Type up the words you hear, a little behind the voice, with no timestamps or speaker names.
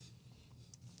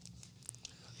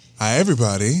Hi,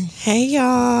 everybody. Hey,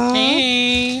 y'all.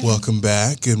 Hey. Welcome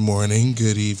back. Good morning,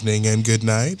 good evening, and good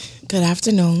night. Good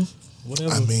afternoon.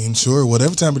 Whatever. I mean, sure,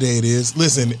 whatever time of day it is.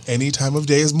 Listen, any time of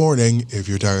day is morning if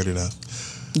you're tired enough.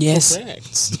 Yes.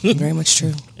 Correct. Very much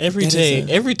true. Every That day, is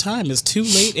every time is too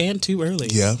late and too early.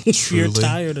 Yeah, If you're truly.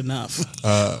 tired enough.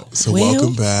 So Well-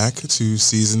 welcome back to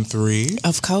season 3.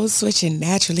 Of Code Switching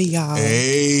Naturally, y'all.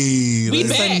 Hey, We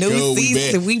let's back. New go.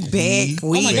 season. We back.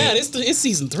 Oh my God, it's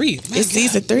season 3. My It's God,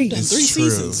 season 3. we've done 3 It's true.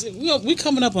 seasons. We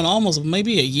coming up on almost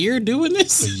maybe a year doing A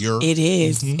this. year. It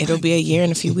is. It'll be a year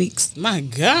in a few weeks. My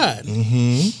God.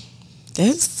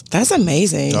 That's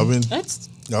amazing.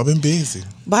 Y'all been busy.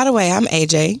 By the way, I'm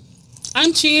AJ.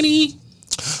 I'm Channy.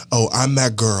 Oh, I'm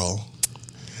that girl.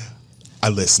 I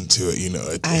listened to it, you know.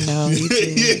 I know, you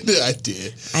did. I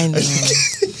did. I know.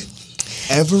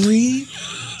 Every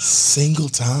single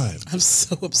time. I'm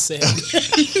so upset.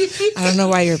 I don't know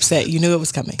why you're upset. You knew it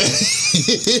was coming.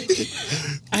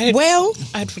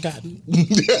 I'd forgotten.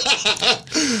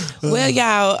 Well,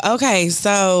 y'all, okay,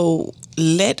 so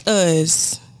let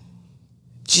us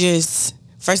just,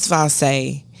 first of all,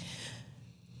 say,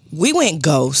 we went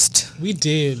ghost. We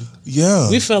did. Yeah.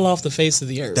 We fell off the face of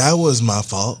the earth. That was my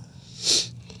fault.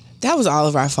 That was all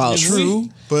of our fault. True,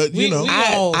 but you know.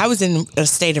 I was in a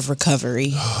state of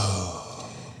recovery.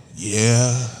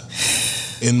 Yeah.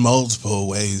 In multiple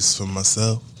ways for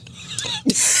myself.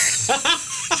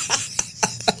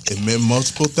 It meant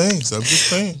multiple things. I'm just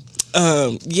saying.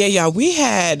 Yeah, y'all, we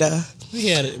had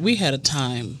a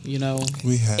time, you know.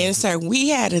 We had we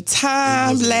had a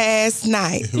time last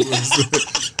night. it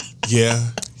was yeah.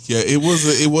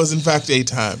 It was in fact a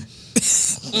time.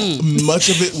 Much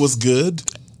of it was good.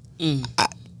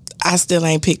 I still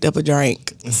ain't picked up a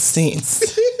drink since.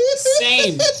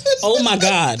 Same. Oh my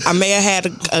God. I may have had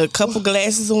a couple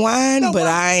glasses of wine, but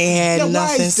I ain't had Now, why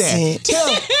nothing is that? since.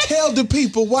 Tell the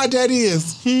people why that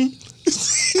is.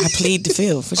 I plead the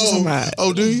fifth. What you talking about?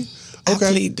 Oh, do you? I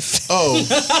Okay. plead the fifth. Oh,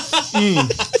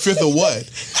 fifth of what?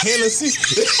 Hennessy.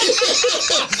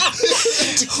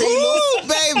 Tequila. Ooh,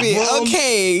 baby. Rum.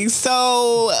 Okay,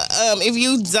 so if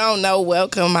you don't know,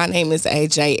 welcome. My name is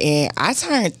AJ, and I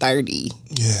turned 30.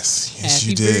 Yes, Happy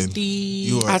you did. birthday.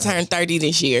 You I turned 30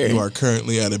 this year. You are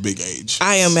currently at a big age.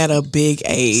 I am at a big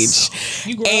age.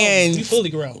 You grown. And- You fully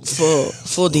grown.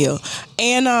 Full deal.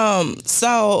 And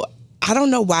so I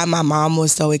don't know why my mom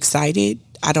was so excited.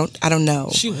 I don't know.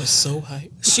 She was so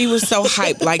hyped. She was so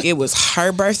hyped like it was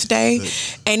her birthday,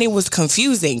 and it was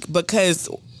confusing because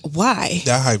why?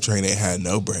 That hype train ain't had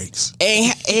no brakes.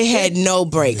 It had no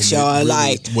brakes, y'all. Really-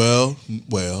 Like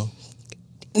well,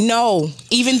 no,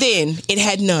 even then it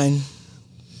had none.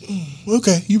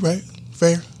 okay, you right.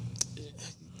 Fair.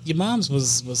 Your mom's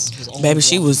was on Baby, the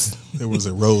she wall. was. There was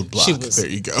a roadblock. She was- there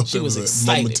you go. she There was a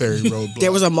excited. momentary roadblock.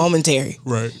 There was a momentary.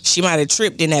 right. She might have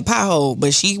tripped in that pothole,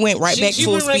 but she went right back She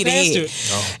full went right speed past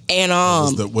ahead. it.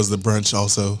 And Was the brunch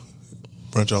also?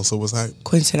 Brunch also was hype.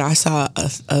 Quentin, I saw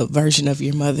a version of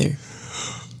your mother.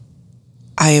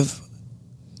 I'm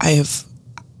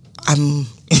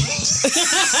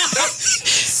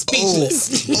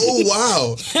Speechless. Oh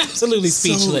wow! Absolutely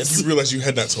speechless. So you realize you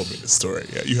had not told me this story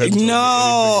yet. You hadn't. Told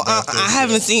no, me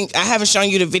anything about I this haven't shown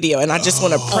you the video, and I just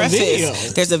want to video.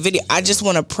 preface. There's a video. I just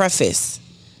want to preface.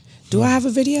 Do I have a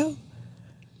video?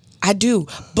 I do,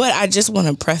 but I just want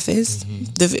to preface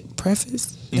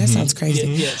preface. That sounds crazy.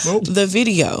 Yes. Nope. The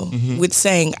video with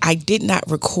saying I did not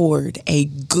record a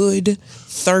good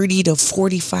 30 to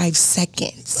 45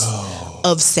 seconds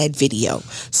of said video.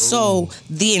 So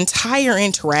the entire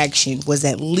interaction was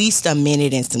at least a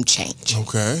minute and some change.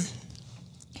 Okay.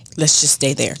 Let's just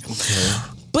stay there. Okay.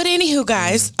 But anywho,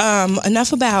 guys,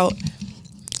 enough about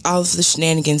all of the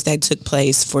shenanigans that took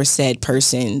place for said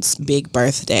person's big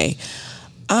birthday.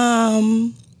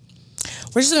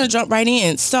 We're just gonna jump right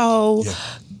in. So, Yeah.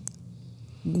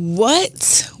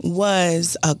 what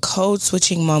was a code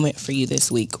switching moment for you this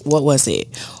week? What was it?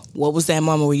 What was that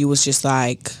moment where you was just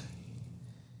like,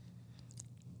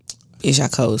 "Is your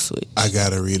code switch?" I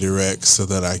gotta redirect so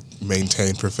that I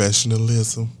maintain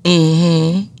professionalism.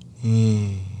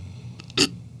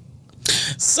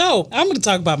 So I'm going to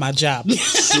talk about my job.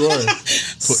 Sure.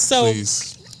 So-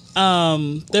 Please.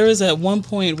 There was at one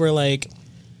point where like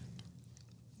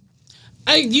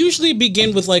I usually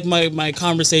begin with like my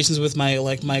conversations with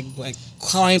my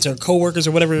clients or coworkers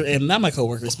or whatever, and not my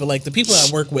coworkers, but like the people I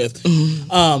work with.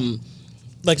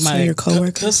 Like So my your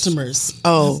coworkers? customers.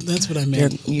 Oh, that's what I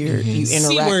meant. You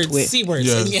interact with. C words.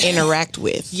 Yes. Interact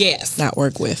with. Yes. Not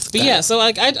work with. But yeah, so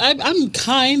like I'm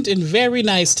kind and very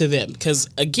nice to them because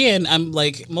again, I'm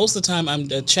like most of the time I'm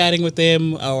chatting with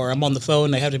them or I'm on the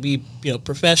phone. I have to be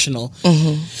professional.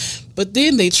 But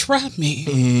then they trap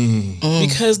me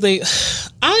because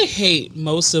I hate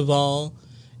most of all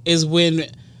is when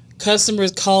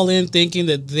customers call in thinking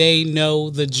that they know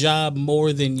the job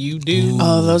more than you do.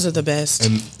 Oh, those are the best.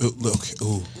 And look,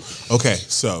 okay,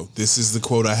 so this is the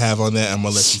quote I have on that. I'm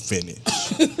gonna let you finish.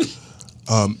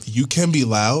 You can be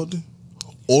loud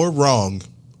or wrong,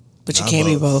 But you can't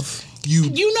be both. You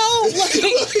know, like,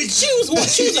 choose a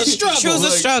struggle. Choose a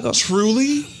struggle.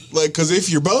 Truly, like, because if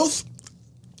you're both,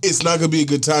 it's not gonna be a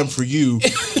good time for you.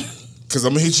 Because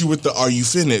I'm gonna hit you with the "Are you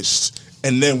finished?"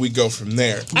 and then we go from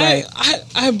there. Right.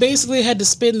 I basically had to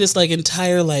spend this like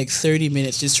entire like 30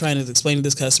 minutes just trying to explain to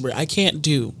this customer, I can't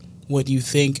do what you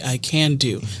think I can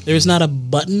do. There's not a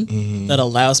button that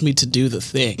allows me to do the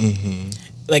thing.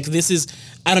 Like this is,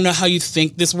 I don't know how you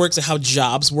think this works or how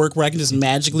jobs work where I can just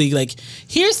magically like,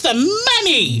 here's the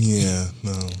money. Yeah,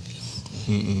 no.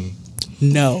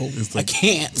 No, It's I like-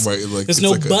 can't. right, like, There's it's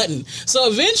no like button. So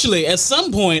eventually, at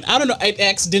some point, I don't know, it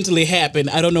accidentally happened.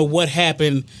 I don't know what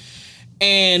happened.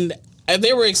 And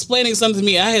they were explaining something to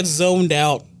me. I had zoned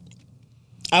out.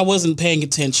 I wasn't paying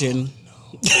attention.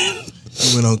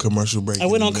 You went on commercial break. I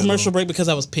went on commercial break because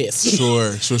I was pissed.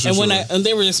 Sure. And when and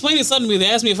they were explaining something to me, they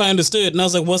asked me if I understood, and I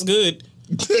was like, "What's good?"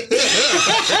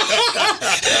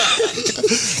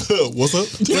 What's up?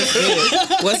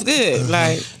 What's good?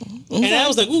 Like, And I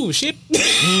was like, "Ooh, shit." good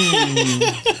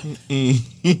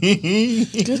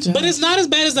job. But it's not as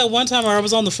bad as that one time where I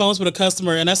was on the phones with a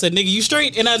customer, and I said, "Nigga, you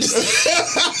straight?" And I just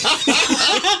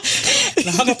and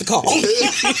I hung up the call.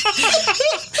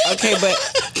 Okay, but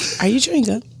are you chewing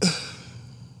gum?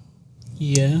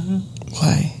 Yeah,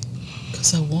 Why?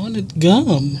 because I wanted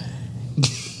gum.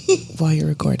 While you're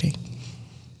recording.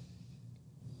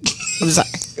 I'm sorry.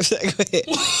 Go ahead.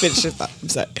 Finish your thought. I'm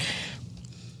sorry.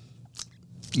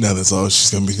 Now that's all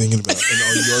she's gonna be thinking about, and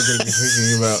all you're gonna be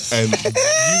thinking about, and you've done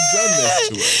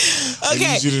this to her. Okay. I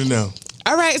need you to know.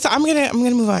 All right, so I'm gonna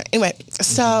move on. Anyway,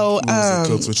 so What was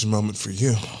the code switching moment for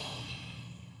you?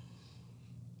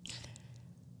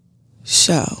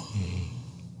 So,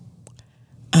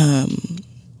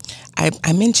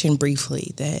 I mentioned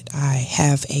briefly that I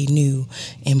have a new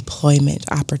employment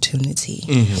opportunity.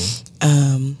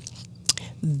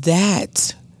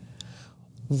 That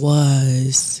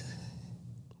was,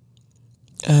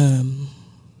 I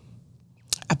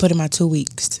put in my 2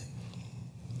 weeks.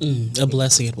 A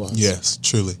blessing it was. Yes,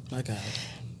 truly. My God.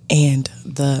 And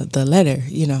the letter,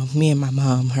 you know, me and my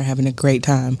mom are having a great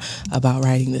time about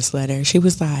writing this letter. She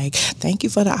was like, "Thank you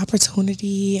for the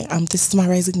opportunity. This is my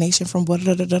resignation from what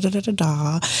da da da da da da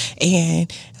da."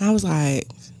 And I was like,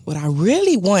 what I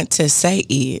really want to say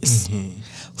is,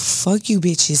 "Fuck you,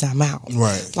 bitches, I'm out."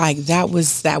 Right. Like that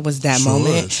was that Sure,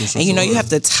 moment. sure, And you know, you sure. have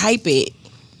to type it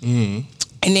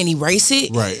and then erase it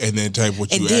Right, and then type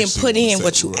what you and then actually put in said.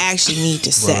 what you Right. actually need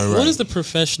to say. Right. What is the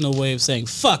professional way of saying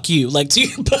 "fuck you"? Like, do you?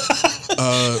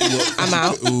 Well, I'm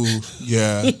out. Ooh,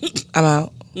 yeah, I'm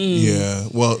out. yeah.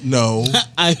 Well, no.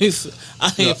 I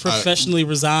professionally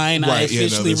resign. I Right. Yeah. No.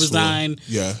 officially That's resign.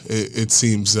 Yeah. It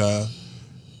seems. How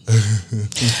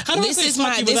do I say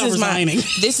 "fuck you" without resigning?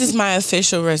 This is my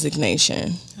official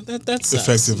resignation. That sucks.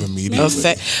 Effective immediately. Well,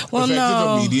 Effective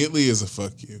no, immediately is a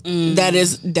fuck you. that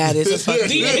is a fuck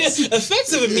you.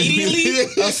 Effective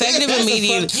immediately. Effective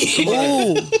immediately.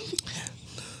 Ooh.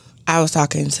 I was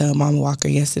talking to Mama Walker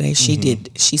yesterday.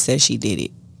 She said she did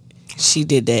it. She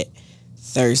did that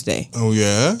Thursday. Oh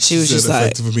yeah. She was said just like-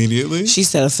 effective immediately. She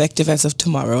said effective as of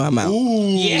tomorrow. I'm out. Ooh.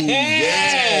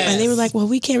 Yeah. And they were like, "Well,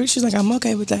 we can't." She was like, "I'm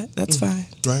okay with that. That's fine."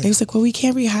 Right. They was like, "Well, we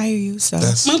can't rehire you, so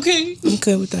That's. Okay. I'm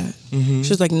good with that." She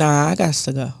was like, "Nah, I got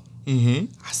to go." I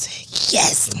said,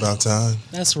 "Yes, About time.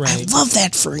 That's I right. love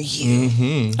that for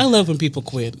you." I love when people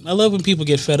quit. I love when people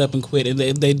get fed up and quit, and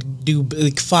they do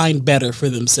like, find better for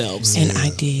themselves. And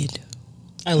I did.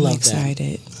 I I'm love that.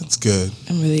 excited. That's good.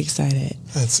 I'm really excited.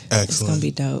 That's It's excellent. gonna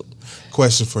be dope.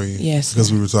 Question for you. Yes,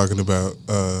 Because we were talking about,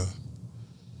 I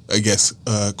guess,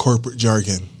 corporate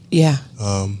jargon. Yeah.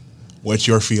 What's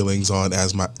your feelings on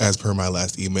as per my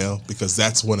last email? Because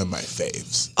that's one of my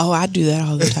faves. Oh, I do that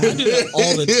all the I time. do that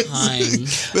all the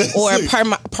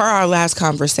time. Or per our last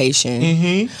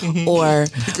conversation. Or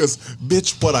Because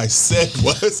bitch, what I said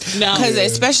was Now,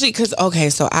 especially because okay,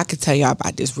 so I could tell y'all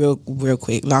about this real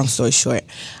quick. Long story short,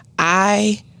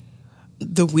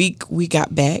 the week we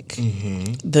got back,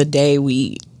 the day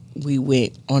we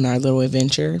went on our little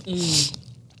adventure.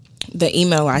 The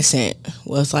email I sent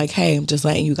was like, "Hey, I'm just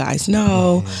letting you guys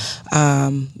know,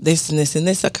 this and this and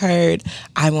this occurred.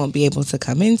 I won't be able to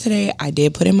come in today. I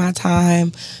did put in my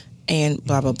time, and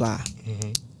blah blah blah."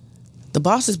 The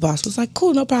boss's boss was like,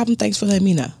 "Cool, no problem. Thanks for letting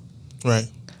me know." right.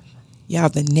 Y'all,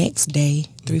 the next day,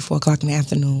 4 o'clock in the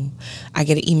afternoon, I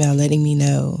get an email letting me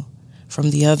know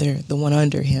from the one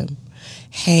under him,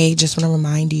 hey, just want to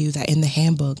remind you that in the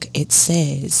handbook, it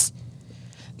says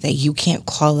that you can't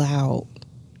call out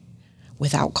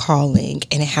without calling,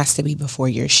 and it has to be before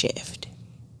your shift.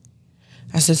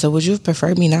 I said, so would you have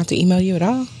preferred me not to email you at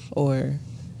all? Or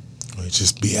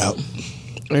just be out.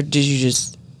 Or did you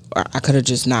just, or I could have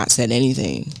just not said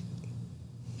anything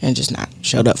and just not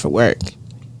showed up for work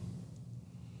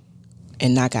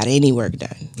and not got any work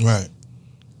done. Right.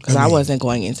 Because I wasn't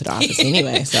going into the office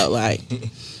anyway. So, like,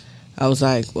 I was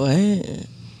like, what? And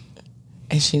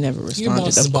she never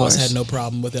responded, Your boss had no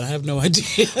problem with it. I have no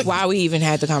idea. Why we even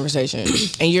had the conversation.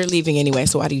 And you're leaving anyway,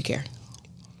 so why do you care?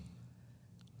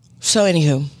 So,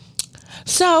 anywho.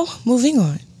 So, moving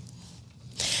on.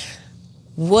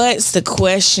 What's the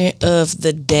question of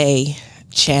the day,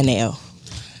 Chanel?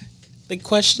 The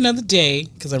question of the day,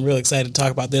 because I'm really excited to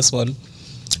talk about this one.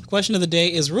 The question of the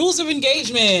day is rules of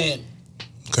engagement.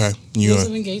 Okay. Rules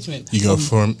of engagement. You gonna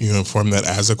form that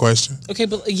as a question? Okay,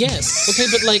 but yes. Okay,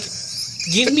 but like,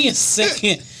 give me a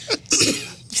second.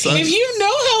 If you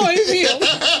know how I feel.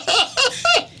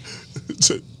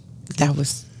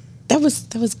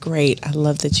 That was great. I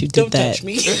love that you did Don't that. touch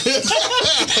me.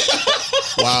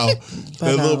 Wow.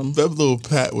 But, that little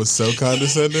pat was so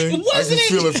condescending. I can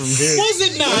feel it from here. Was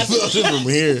it not? I felt it from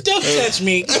here. Don't touch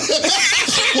me.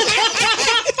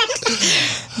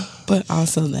 But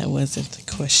also, that wasn't the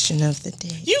question of the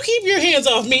day. You keep your hands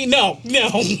off me. No.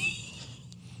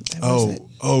 Oh,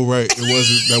 right.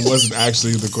 That wasn't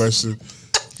actually the question.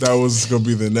 That was going to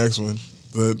be the next one.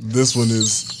 This one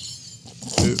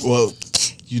is, well,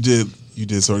 you did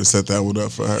sort of set that one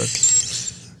up for her.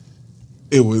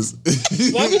 It was.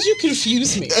 Why would you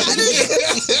confuse me? The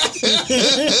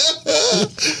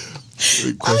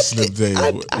question of the day.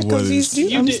 I confused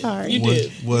you. I'm sorry. You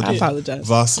did. I apologize.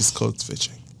 Voss is code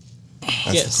switching.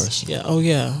 That's Yes. the question. Yeah. Oh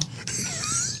yeah.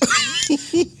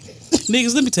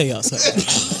 Niggas, let me tell y'all something.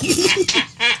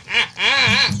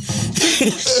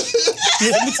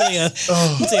 Let me tell you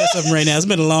something right now. It's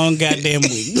been a long goddamn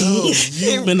week.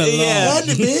 It's been a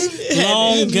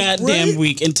long goddamn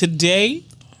week, and today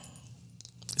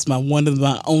it's my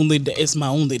only day. It's my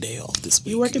only day off this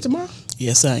week. You working tomorrow?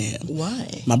 Yes, I am.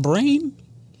 Why? My brain.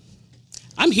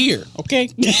 I'm here. Okay.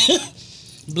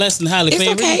 Blessed and highly It's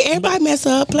favored. okay. Everybody mess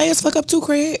up. Players fuck up too,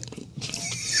 Craig.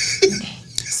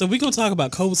 So we're gonna talk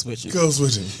about code switching. Code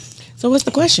switching. So what's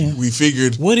the question? We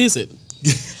figured. What is it?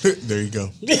 There you go.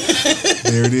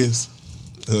 There it is.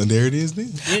 There it is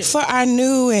then. Yeah. For our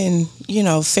new and,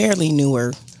 fairly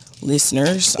newer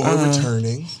listeners. Or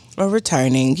returning. Or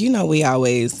returning. We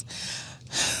always...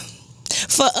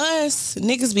 For us,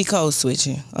 niggas be code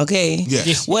switching, okay?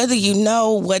 Yes. Whether you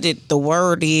know what the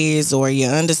word is or you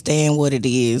understand what it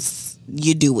is,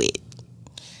 you do it.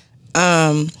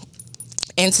 And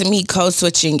to me, code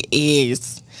switching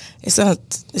is it's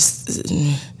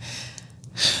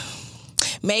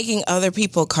making other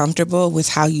people comfortable with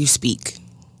how you speak,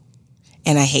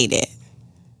 and I hate it.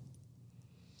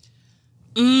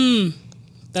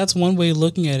 That's one way of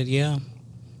looking at it. Yeah.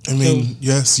 I mean,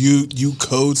 yes, you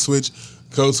code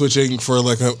switching for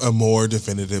like a more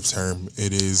definitive term.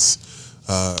 It is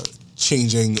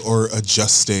changing or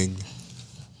adjusting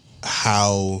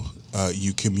how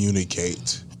you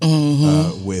communicate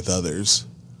with others,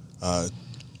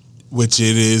 which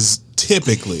it is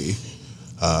typically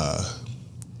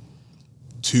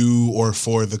to or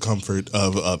for the comfort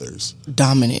of others.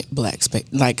 Dominant black space,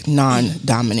 like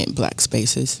non-dominant black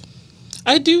spaces.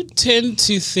 I do tend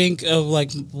to think of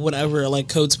like whatever, like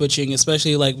code switching,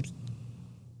 especially like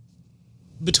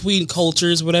between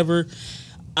cultures, whatever.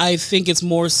 I think it's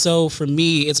more so for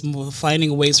me. It's more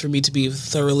finding ways for me to be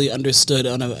thoroughly understood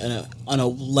on a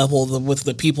level with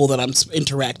the people that I'm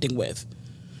interacting with.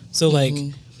 So like,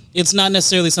 it's not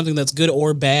necessarily something that's good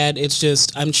or bad. It's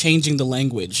just I'm changing the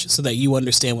language so that you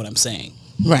understand what I'm saying.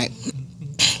 Right.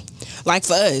 Like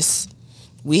for us,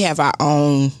 we have our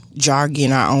own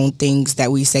jargon, our own things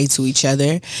that we say to each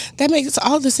other that makes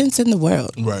all the sense in the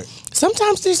world. Right.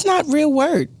 Sometimes there's not real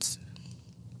words.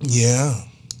 Yeah.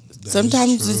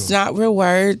 Sometimes it's not real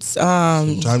words.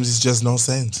 Sometimes it's just no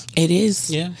sense. It is.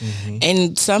 Yeah.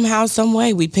 And somehow, some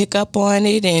way, we pick up on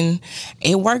it and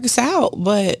it works out.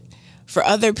 But for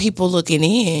other people looking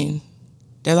in,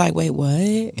 they're like, wait,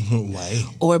 what? Why?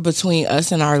 Or between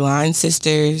us and our line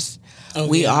sisters,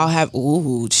 we all have,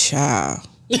 ooh, child.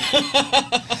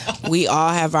 We all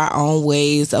have our own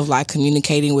ways of like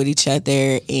communicating with each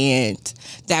other, and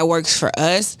that works for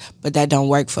us, but that don't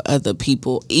work for other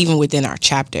people, even within our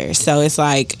chapter. So it's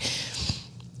like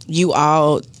you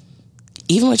all,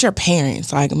 even with your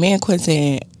parents, like me and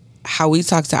Quentin how we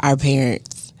talk to our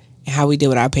parents and how we deal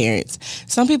with our parents.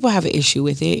 Some people have an issue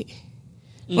with it.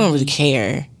 We don't really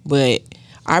care, but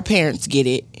our parents get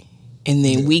it, and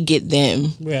then we get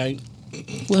them. Right.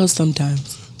 Well,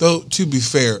 sometimes. Though, to be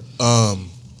fair,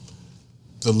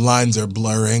 the lines are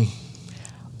blurring.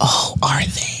 Oh, are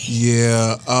they?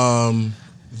 Yeah.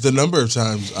 The number of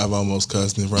times I've almost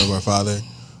cussed in front of our father.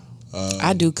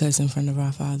 I do cuss in front of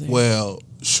our father. Well,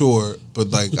 sure, but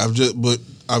like I've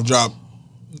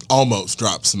almost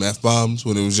dropped some F-bombs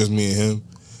when it was just me and him.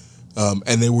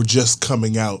 And they were just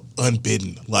coming out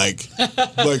unbidden. Like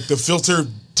the filter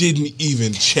didn't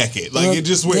even check it. Like, it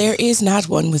just went. There is not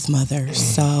one with mother,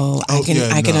 so I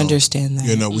can understand that.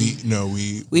 You know,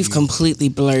 we've completely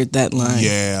blurred that line.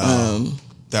 Yeah.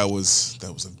 That was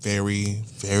a very,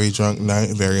 very drunk night,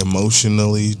 very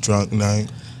emotionally drunk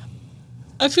night.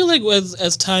 I feel like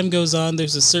as time goes on,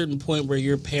 there's a certain point where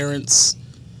your parents,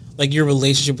 like your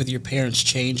relationship with your parents,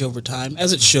 change over time,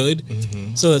 as it should.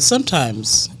 Mm-hmm. So that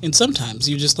sometimes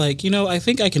you're just like, I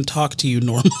think I can talk to you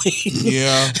normally.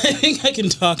 Yeah. I think I can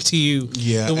talk to you.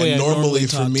 Yeah. The way and I normally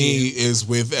for me is is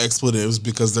with expletives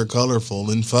because they're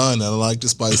colorful and fun. And I like to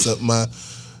spice up my,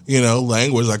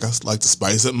 language. Like I like to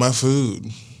spice up my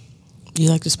food. Do you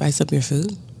like to spice up your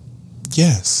food?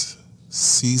 Yes.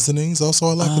 Seasonings. Also,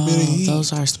 I like a bit of heat.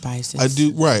 Those are spices. I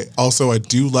do, right. Also, I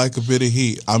do like a bit of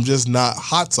heat. I'm just not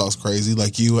hot sauce crazy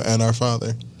like you and our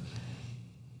father.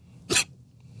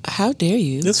 How dare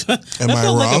you? Am I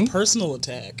felt wrong? like a personal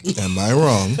attack. Am I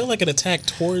wrong? I felt like an attack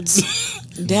towards...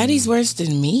 Daddy's worse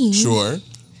than me. Sure.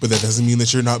 But that doesn't mean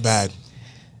that you're not bad.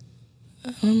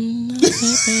 I'm not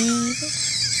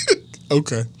that bad.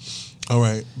 Okay. All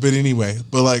right. But anyway,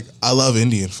 I love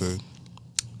Indian food.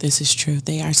 This is true.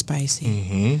 They are spicy.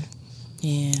 Mm-hmm.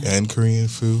 Yeah. And Korean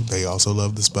food. They also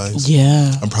love the spice.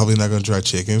 Yeah. I'm probably not going to try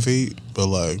chicken feet, but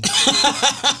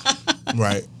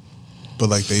right. But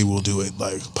they will do it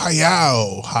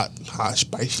payao, hot,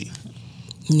 spicy.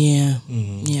 Yeah.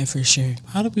 Mm-hmm. Yeah, for sure.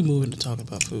 How did we move into talking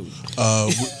about food?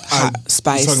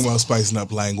 Spice. We're talking about spicing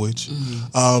up language.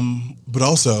 Mm-hmm. But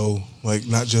also,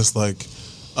 not just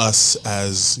us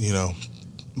as,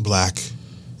 black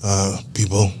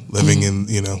people living in,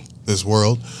 this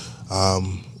world.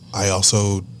 I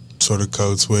also sort of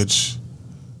code switch,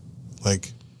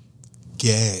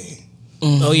 gay.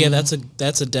 Mm-hmm. Oh yeah, that's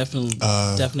a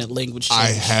definite language change.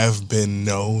 I have been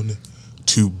known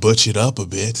to butch it up a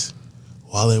bit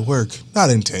while at work, not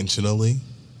intentionally.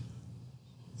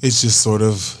 It's just sort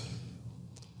of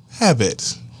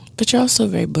habit. But you're also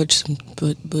very butch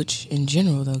in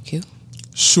general, though, Q.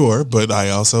 Sure, but I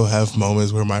also have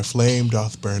moments where my flame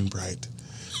doth burn bright.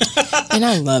 And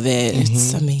I love it. Mm-hmm.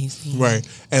 It's amazing. Right.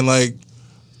 And I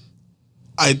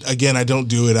don't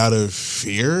do it out of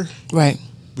fear. Right.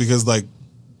 Because what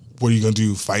are you going to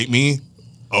do? Fight me?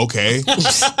 Okay.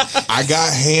 I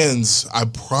got hands. I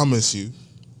promise you.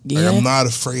 Yeah. I'm not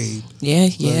afraid. Yeah.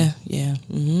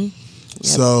 Mm-hmm. Yep.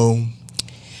 So.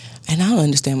 And I don't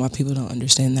understand why people don't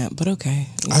understand that, but okay.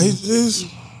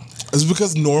 It's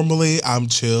because normally I'm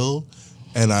chill,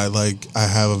 and I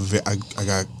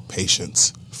got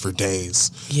patience for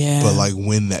days. Yeah. But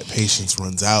when that patience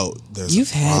runs out, there's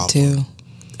You've had to.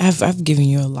 I've given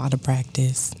you a lot of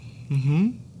practice.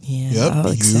 Mm-hmm. Yeah. Yep. I'll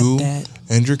accept that.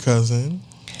 And your cousin.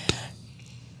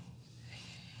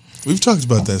 We've talked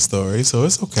about that story, so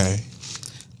it's okay.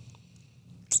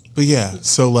 But yeah,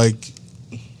 so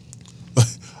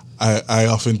I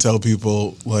often tell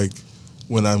people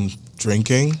when I'm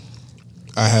drinking,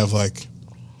 I have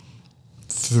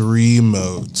 3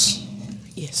 modes.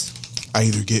 Yes. I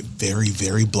either get very,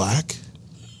 very black,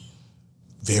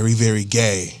 very, very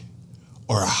gay,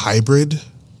 or a hybrid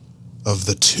of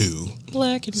the two.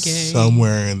 Black and gay.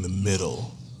 Somewhere in the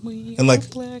middle. And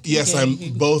yes, I'm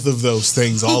both of those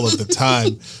things all of the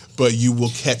time, but you will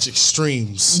catch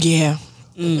extremes. Yeah.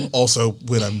 Also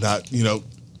when I'm not,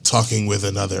 talking with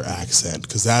another accent,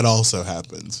 because that also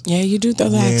happens. Yeah, you do throw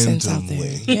the accents out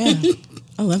there. Yeah.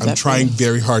 I love that. I'm trying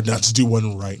very hard not to do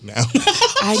one right now.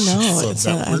 I know.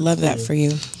 I love that for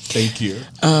you. Thank you.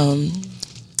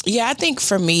 Yeah, I think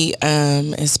for me,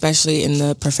 especially in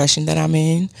the profession that I'm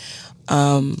in,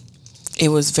 it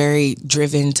was very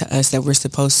driven to us that we're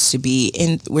supposed to be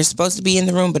in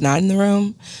the room, but not in the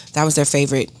room. That was their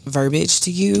favorite verbiage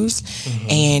to use. Mm-hmm.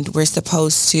 And we're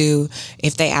supposed to,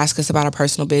 if they ask us about our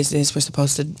personal business, we're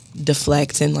supposed to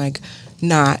deflect and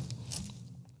not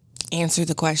answer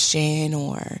the question,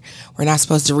 or we're not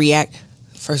supposed to react.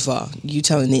 First of all, you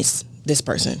telling this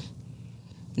person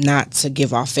not to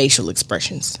give off facial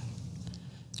expressions.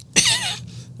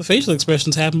 The facial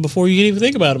expressions happen before you can even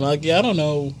think about them. I don't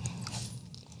know.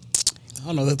 I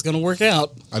don't know if that's gonna work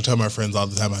out. I tell my friends all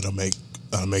the time I don't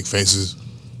make faces.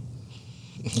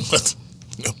 What?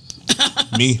 No.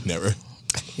 Me, never.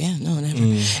 Yeah, no,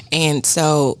 never. And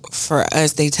so for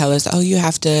us, they tell us, oh, you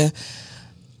have to.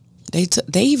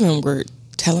 They even were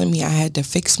telling me I had to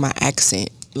fix my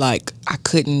accent. Like I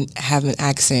couldn't have an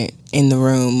accent in the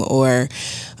room, or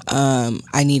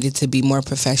I needed to be more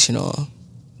professional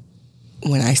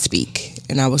when I speak.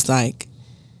 And I was like,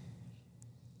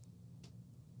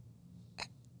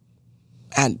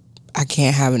 I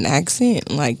can't have an accent.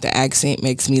 Like the accent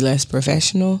makes me less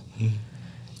professional.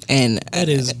 And That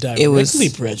is directly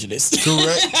prejudiced.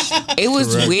 Correct. it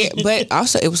was Correct. weird, but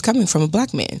also it was coming from a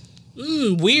black man.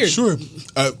 Weird. Sure.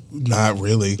 Not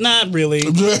really. Not really.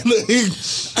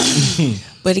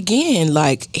 But again,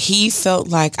 like he felt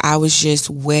like I was just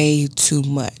way too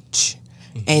much.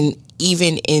 And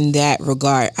even in that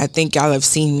regard, I think y'all have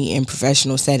seen me in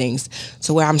professional settings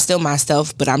to where I'm still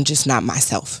myself, but I'm just not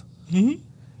myself.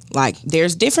 Like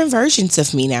there's different versions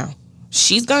of me now.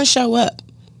 She's going to show up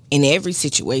in every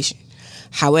situation.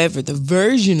 However, the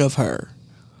version of her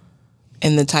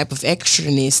and the type of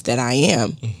extraness that I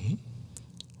am,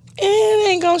 it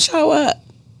ain't going to show up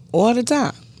all the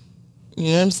time. You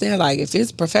know what I'm saying? Like if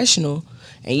it's professional,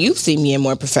 and you've seen me in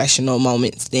more professional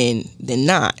moments than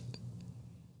not.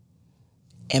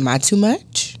 Am I too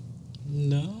much?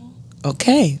 No.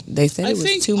 Okay, they said I it was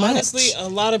think too much. honestly, a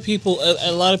lot of people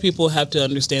have to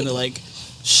understand that like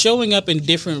showing up in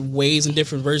different ways and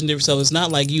different versions of yourself is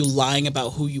not like you lying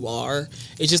about who you are.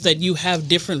 It's just that you have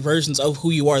different versions of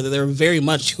who you are that they're very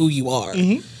much who you are.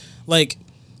 Like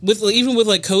even with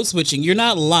like code switching, you're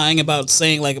not lying about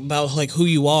saying like about like who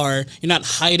you are. You're not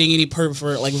hiding any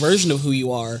like version of who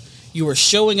you are. You are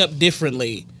showing up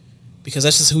differently because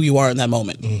that's just who you are in that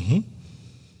moment.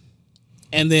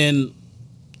 And then,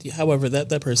 however,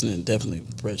 that person is definitely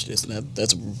prejudiced, and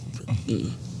that's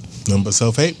None but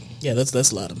self-hate. yeah, that's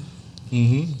a lot of them.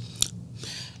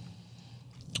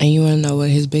 And you want to know what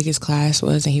his biggest class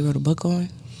was and he wrote a book on?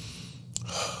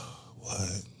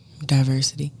 What?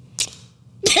 Diversity.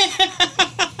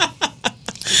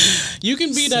 You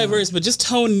can be diverse, but just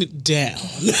tone it down.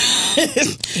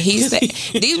 He said,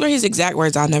 these were his exact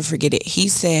words, I'll never forget it. He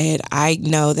said, I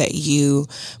know that you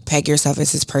peg yourself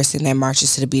as this person that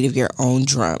marches to the beat of your own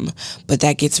drum, but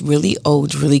that gets really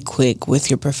old really quick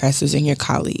with your professors and your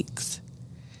colleagues.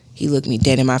 He looked me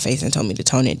dead in my face and told me to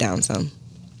tone it down some.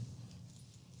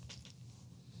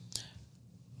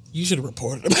 You should have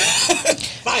reported him.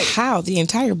 How? The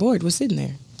entire board was sitting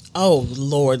there. Oh,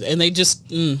 Lord. And they just...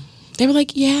 They were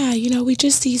like, yeah, you know, we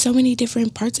just see so many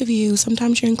different parts of you.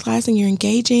 Sometimes you're in class and you're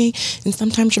engaging, and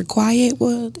sometimes you're quiet.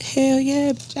 Well, hell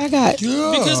yeah, bitch, I got...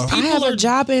 Yeah. Because I have a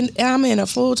job and I'm in a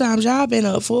full-time job and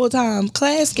a full-time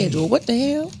class schedule. What the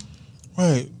hell?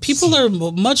 Right. People are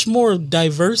much more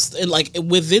diverse and like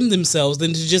within themselves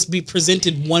than to just be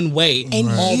presented one way And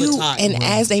all you, the time. and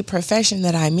as a profession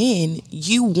that I'm in,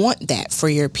 you want that for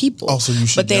your people. Also, you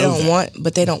should but they know don't that. want.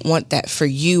 But they don't want that for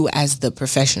you as the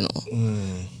professional.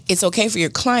 It's okay for your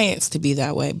clients to be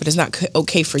that way, but it's not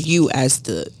okay for you as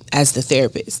the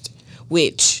therapist.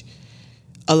 Which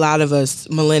a lot of us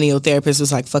millennial therapists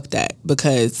was like, fuck that,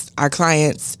 because our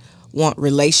clients want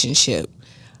relationship,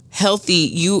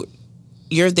 healthy.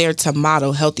 You're there to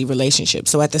model healthy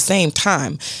relationships. So at the same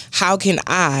time, how can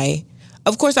I,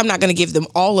 of course, I'm not going to give them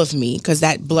all of me because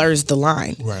that blurs the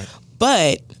line. Right.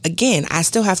 But again, I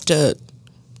still have to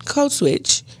code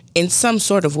switch in some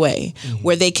sort of way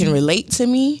where they can relate to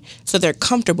me so they're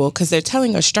comfortable because they're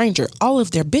telling a stranger all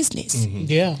of their business.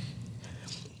 Yeah.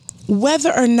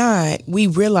 Whether or not we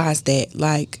realize that,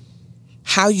 like,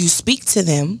 how you speak to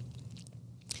them.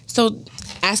 So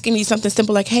asking me something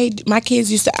simple like, hey, my kids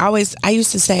used to I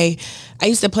used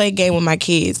to play a game with my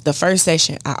kids. The first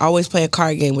session, I always play a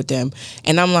card game with them.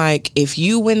 And I'm like, if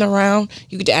you win the round,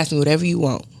 you get to ask me whatever you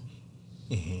want.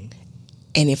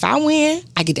 And if I win,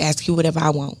 I get to ask you whatever I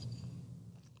want.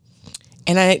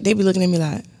 And they be looking at me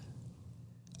like,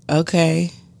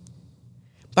 okay.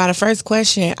 By the first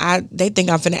question, they think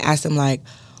I'm finna ask them like,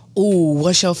 ooh,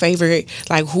 what's your favorite?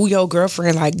 Like, who your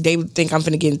girlfriend? Like, they would think I'm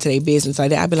finna get into their business like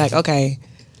that. I'd be like, okay,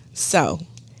 so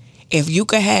if you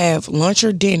could have lunch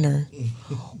or dinner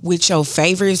with your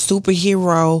favorite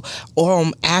superhero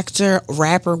or actor,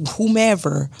 rapper,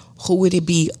 whomever, who would it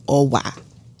be or why?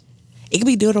 It could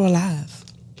be dead or alive.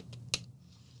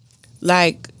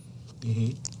 Like,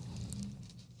 and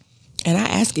I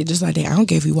ask it just like that. I don't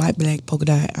care if you white, black, polka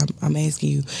dot. I'm asking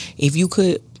you, if you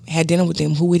could have dinner with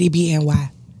them, who would it be and why?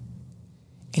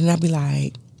 And I'd be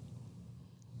like,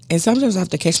 And sometimes I have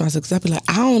to catch myself because I be like,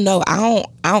 I don't know. I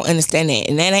don't understand it.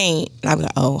 And that ain't, and I be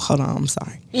like, oh, hold on, I'm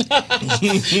sorry.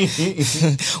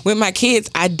 With my kids,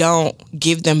 I don't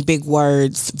give them big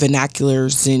words,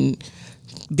 vernaculars, and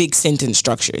big sentence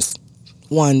structures.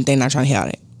 One, they're not trying to hear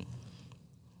it.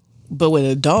 But with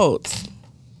adults,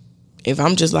 if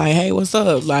I'm just like, hey, what's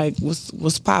up? Like,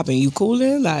 what's popping? You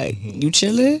cooling? Like, you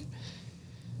chilling?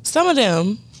 Some of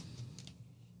them,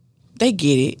 they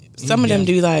get it. Some of them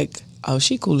do like, oh,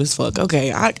 she cool as fuck.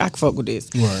 Okay, I can fuck with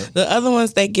this. Right. The other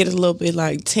ones, they get a little bit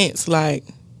like tense, like.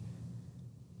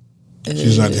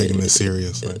 She's not taking this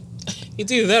serious. Like.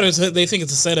 It's either that or they think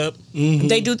it's a setup. Mm-hmm.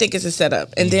 They do think it's a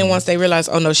setup. And then once they realize,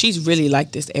 oh no, she's really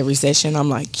like this every session, I'm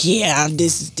like, yeah,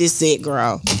 this it,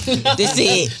 girl. This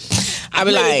it. I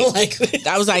be like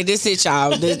I was like, this it,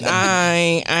 y'all.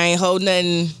 I ain't hold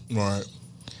nothing. Right.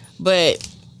 But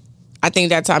I think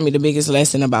that taught me the biggest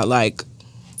lesson about like,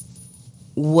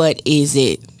 what is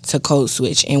it to code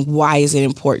switch and why is it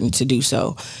important to do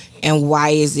so? And why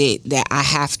is it that I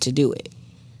have to do it?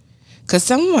 Because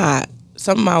some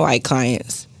of my white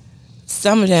clients,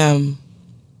 some of them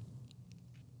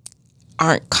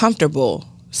aren't comfortable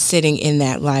sitting in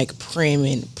that like prim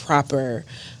and proper,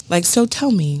 like, so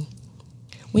tell me,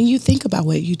 when you think about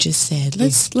what you just said,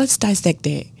 let's dissect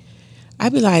that.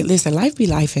 I'd be like, listen, life be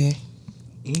lifing.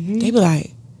 Mm-hmm. They be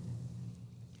like,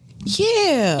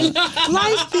 yeah,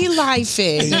 life be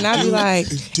lifing. And I'd be like,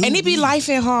 and it be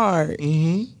lifing hard.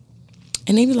 Mm-hmm.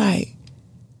 And they be like,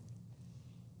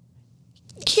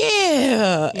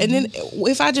 yeah. And then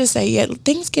if I just say, yeah,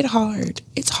 things get hard.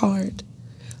 It's hard.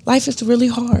 Life is really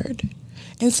hard.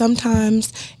 And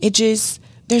sometimes there's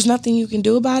nothing you can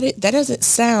do about it. That doesn't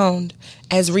sound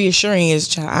as reassuring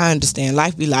as, I understand.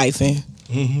 Life be lifing.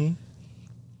 Mm-hmm.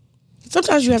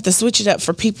 Sometimes you have to switch it up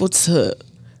for people to,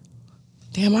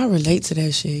 damn, I relate to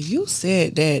that shit. You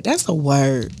said that. That's a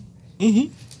word.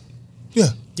 Mm-hmm. Yeah.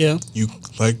 Yeah. You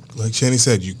like Shani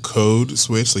said, you code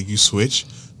switch, like you switch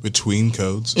between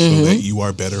codes so that you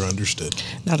are better understood.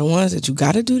 Now the ones that you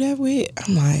gotta do that with,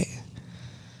 I'm like,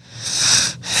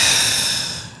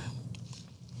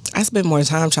 I spend more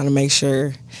time trying to make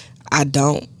sure I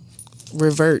don't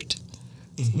revert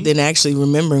than actually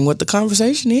remembering what the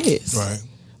conversation is. Right.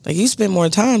 Like, you spend more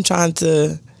time trying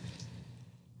to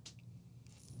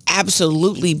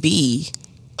absolutely be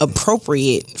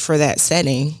appropriate for that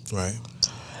setting. Right.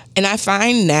 And I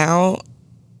find now,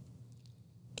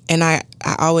 and I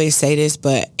always say this,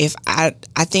 but if I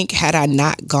think had I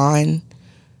not gone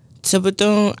to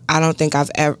Bethune, I don't think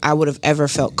I would have ever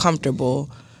felt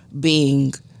comfortable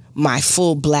being my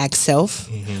full black self,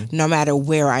 no matter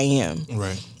where I am.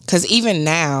 Right. Because even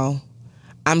now,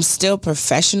 I'm still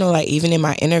professional. Like, even in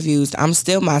my interviews, I'm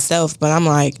still myself, but I'm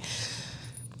like,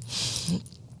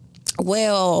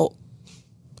 well,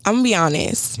 I'm gonna be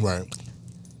honest. Right.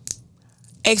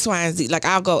 X, Y, and Z. Like,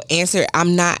 I'll go answer.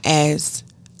 I'm not as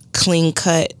clean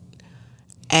cut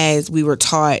as we were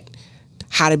taught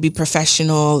how to be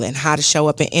professional and how to show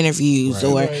up in interviews,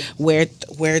 or wear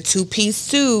a two-piece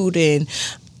suit, and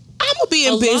I'm gonna be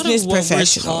in business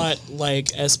professional. We're taught,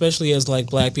 like, especially as like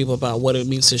black people, about what it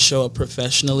means to show up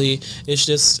professionally. It's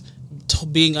just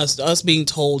being us being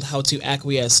told how to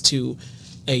acquiesce to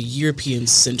a European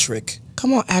centric.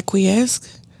 Come on,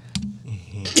 acquiesce.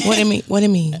 What do you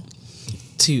mean?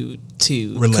 To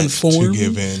relent, conform,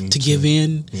 to give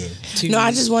in. Yeah. No,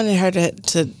 I just wanted her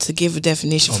to give a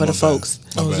definition for the folks.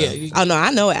 Yeah. Oh no, I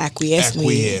know what acquiesce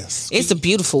means. It's a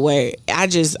beautiful word. I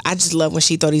just love when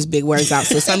she throw these big words out.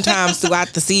 So sometimes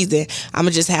throughout the season, I'm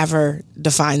gonna just have her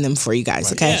define them for you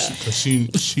guys. Okay? Because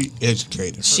she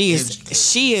educated. She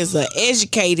is an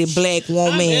educated black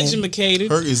woman. I'm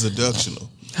educated. Her is adductional.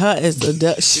 Her is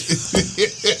adduction.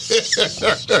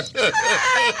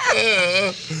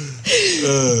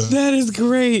 That is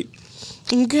great.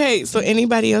 Okay, so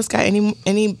anybody else got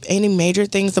any major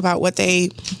things about what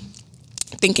they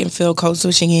think and feel code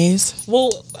switching is?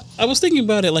 Well, I was thinking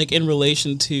about it like in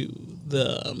relation to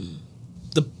the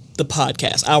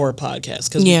podcast, our podcast,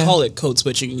 because we call it code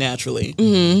switching naturally.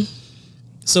 Mm-hmm.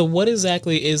 So what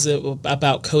exactly is it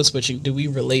about code switching do we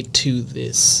relate to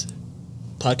this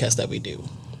podcast that we do?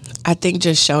 I think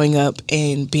just showing up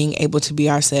and being able to be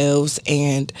ourselves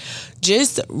and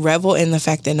just revel in the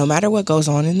fact that no matter what goes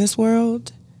on in this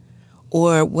world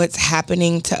or what's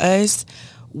happening to us,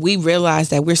 we realize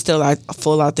that we're still our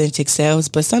full authentic selves,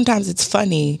 but sometimes it's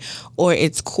funny or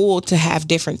it's cool to have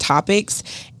different topics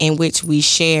in which we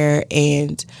share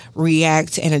and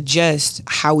react and adjust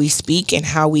how we speak and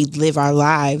how we live our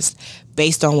lives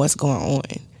based on what's going on.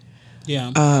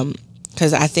 Yeah.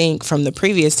 Because I think from the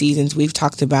previous seasons, we've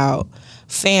talked about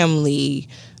family,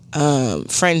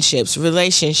 friendships,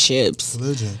 relationships,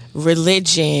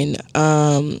 religion,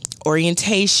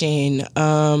 orientation,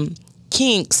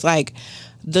 kinks, like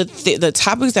the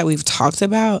topics that we've talked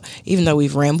about, even though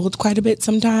we've rambled quite a bit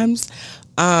sometimes,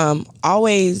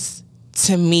 always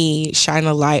to me shine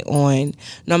a light on,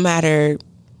 no matter,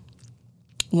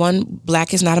 one,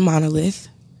 Black is not a monolith.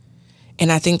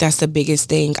 And I think that's the biggest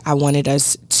thing I wanted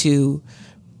us to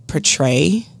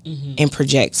portray and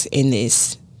project in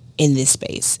this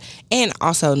space. And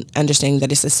also understanding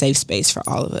that it's a safe space for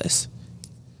all of us.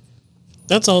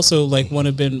 That's also like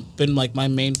been like my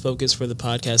main focus for the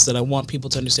podcast, that I want people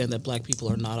to understand that Black people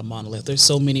are not a monolith. There's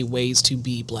so many ways to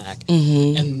be Black.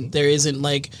 And there isn't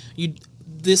like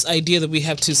this idea that we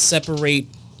have to separate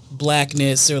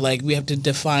Blackness, or like we have to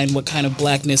define what kind of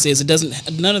Blackness is. It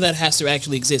doesn't, none of that has to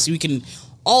actually exist. We can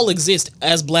all exist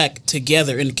as Black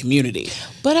together in the community.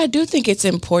 But I do think it's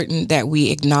important that we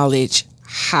acknowledge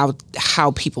how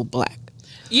people Black.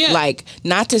 Yeah. Like,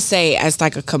 not to say as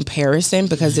like a comparison,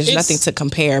 because there's nothing to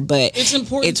compare, but it's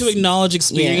important to acknowledge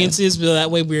experiences, but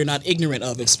that way we're not ignorant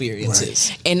of experiences.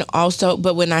 Right. And also,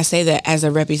 but when I say that as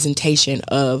a representation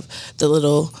of the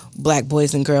little Black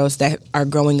boys and girls that are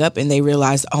growing up and they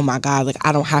realize, oh my God, like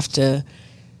I don't have to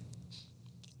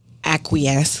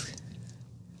acquiesce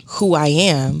who I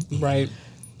am. Right.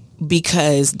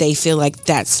 Because they feel like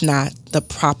that's not the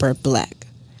proper Black.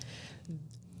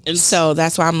 And so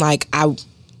that's why I'm like,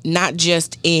 not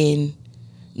just in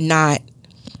not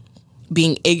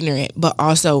being ignorant, but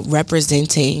also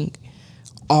representing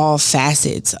all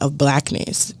facets of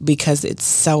Blackness, because it's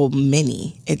so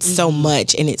many, it's so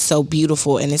much, and it's so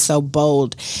beautiful, and it's so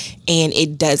bold, and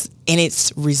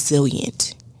it's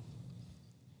resilient.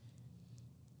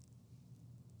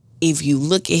 If you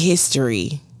look at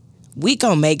history, we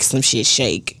gonna make some shit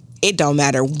shake. It don't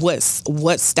matter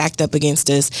what's stacked up against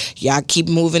us. Y'all keep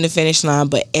moving the finish line,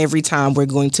 but every time we're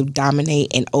going to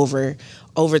dominate and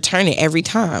overturn it every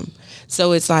time.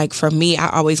 So it's like, for me, I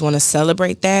always want to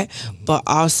celebrate that, but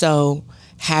also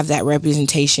have that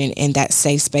representation and that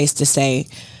safe space to say,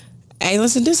 hey,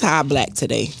 listen, this is how I Black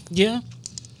today. Yeah.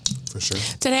 For sure.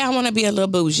 Today I want to be a little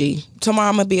bougie. Tomorrow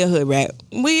I'm going to be a hood rat.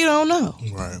 We don't know.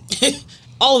 Right.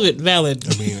 All of it valid.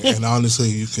 I mean, and honestly,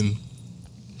 you can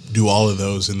do all of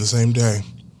those in the same day.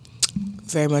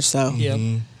 Very much so.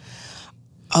 Yeah.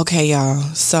 Okay, y'all.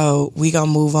 So we gonna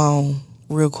move on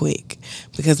real quick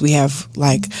because we have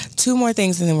like 2 more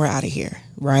things and then we're out of here,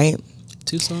 right?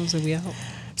 2 songs and we out.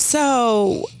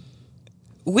 So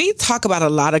we talk about a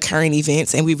lot of current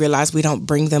events and we realize we don't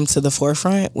bring them to the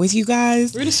forefront with you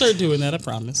guys. We're gonna start doing that, I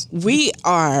promise. We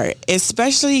are,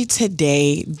 especially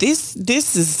today. This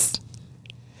is...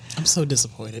 I'm so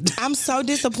disappointed. I'm so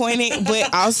disappointed,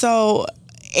 but also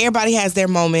everybody has their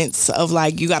moments of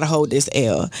like, you got to hold this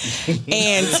L.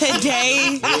 And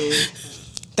today,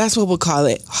 that's what we'll call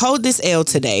it. Hold this L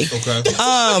today. Okay.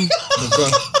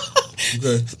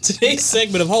 Okay. Today's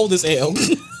segment of Hold This L.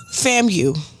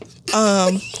 FAMU.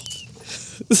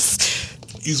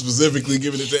 You specifically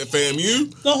giving it that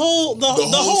FAMU? The whole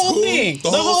thing. The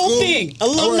whole thing.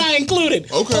 Alumni included.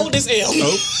 Okay. Hold this L.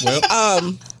 Oh,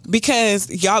 well.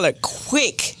 Because y'all are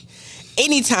quick.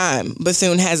 Anytime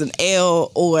Bethune has an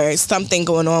L or something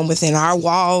going on within our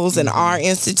walls and our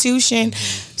institution.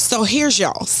 So here's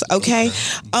y'all's, okay?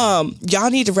 Y'all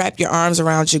need to wrap your arms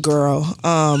around your girl.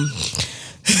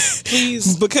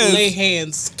 Please lay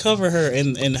hands, cover her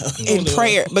in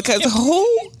prayer. Because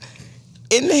who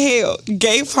in the hell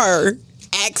gave her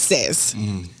access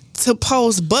to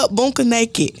pose butt bunker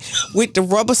naked with the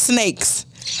rubber snakes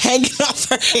hanging off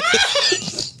her head?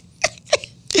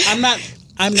 I'm not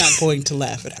going to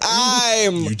laugh at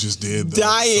her. You just did though,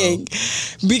 dying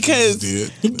because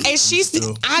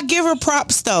and I give her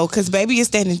props though, because baby is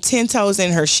standing 10 toes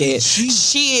in her shit.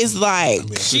 She is like,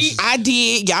 I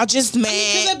did. Y'all just mad.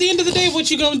 Because at the end of the day,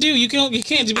 what you gonna do? You can't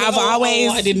just be like,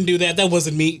 I didn't do that. That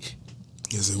wasn't me.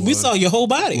 Yes, it was. We saw your whole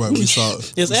body. Right, we saw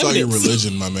your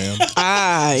religion, my man.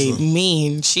 I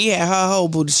mean, she had her whole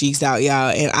booty cheeks out, y'all,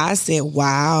 and I said,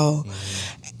 wow.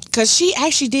 Because she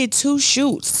actually did 2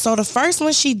 shoots. So the first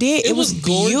one she did, it was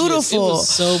beautiful. It was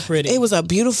so pretty. It was a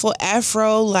beautiful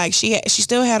afro. Like she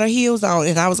still had her heels on,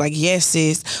 and I was like, yes,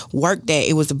 sis, work that.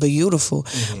 It was beautiful.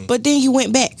 But then you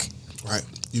went back. Right.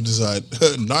 You decide,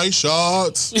 nice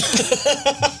shots.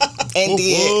 And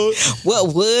then,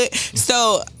 what would?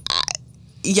 So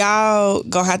y'all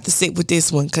gonna have to sit with this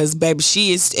one, because baby,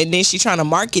 she is, and then she trying to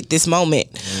market this moment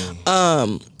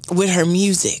with her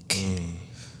music.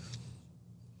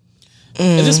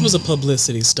 And this was a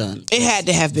publicity stunt. It had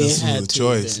to have been. This was a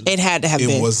choice. It had to have been.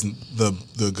 It wasn't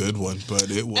the good one, but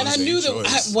it was. And I knew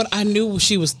choice. what I knew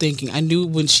she was thinking. I knew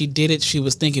when she did it, she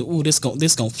was thinking, "Ooh, this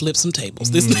gonna flip some tables.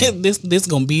 This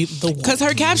gonna be the one." Because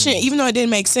her caption, even though it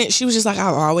didn't make sense, she was just like,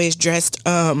 "I've always dressed,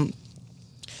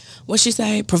 what she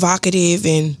say, provocative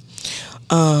and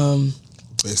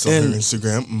based on her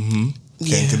Instagram,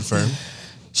 can confirm.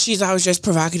 She's always dressed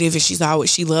provocative, and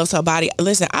she loves her body.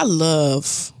 Listen, I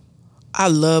love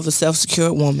a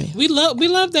self-secured woman. We love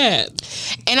that.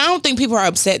 And I don't think people are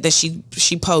upset that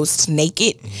she posts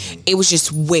naked. It was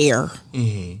just where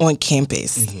on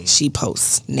campus she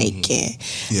posts naked.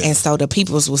 Yeah. And so the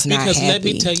peoples was not Because happy. let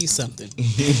me tell you something.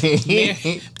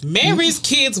 Mary's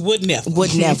kids would never.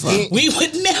 We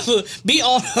would never be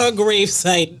on her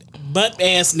gravesite butt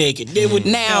ass naked. They would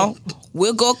Now,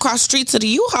 we'll go across the street to the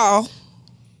U-Haul.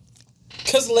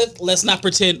 Because let's not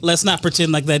pretend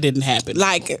like that didn't happen.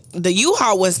 Like, the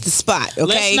U-Haul was the spot, okay?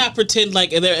 Let's not pretend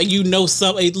like at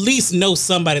least know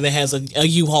somebody that has a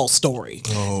U-Haul story.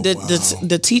 Oh,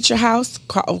 The teacher house,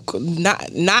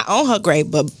 not on her grave,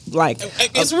 but like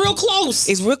It's real close.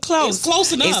 it's real close. It's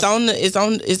close enough. It's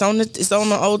on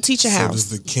the old teacher So house. does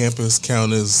the campus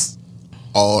count as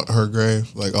all her grave,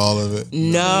 like all of it?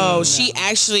 No, she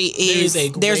actually is.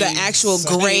 There's an actual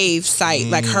grave site.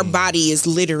 Like, her body is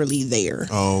literally there.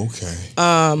 Oh,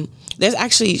 okay. There's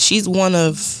actually, she's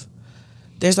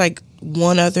there's like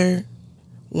one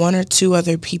or two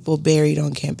other people buried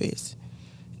on campus.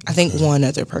 I think one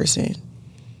other person.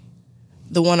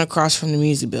 The one across from the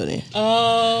music building.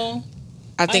 Oh.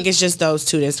 I think it's just those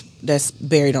two that's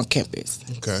buried on campus.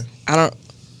 Okay. I don't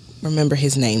remember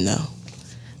his name though.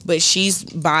 But she's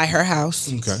by her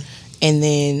house. Okay. And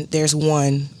then there's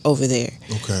one over there.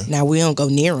 Okay. Now, we don't go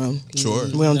near them. Sure.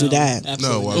 We don't do that. No,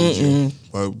 Absolutely.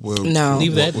 why would you? No.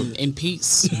 Leave that What in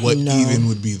peace. What No. even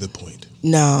would be the point?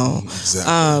 No.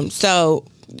 Exactly. So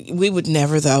we would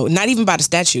never though. Not even by the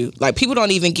statue. Like, people don't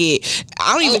even get.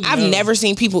 I've never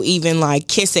seen people even like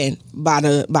kissing by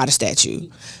the statue.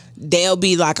 They'll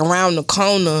be like around the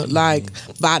corner, like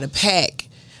by the pack,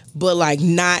 but like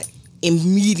not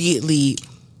immediately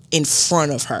in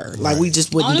front of her. Like, we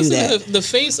just wouldn't Honestly, do that. the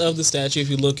face of the statue, if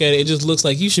you look at it, it just looks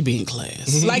like you should be in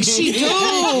class. Like, she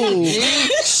do.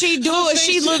 She do.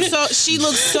 She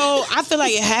looks so. I feel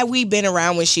like had we been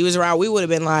around when she was around, we would have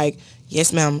been like,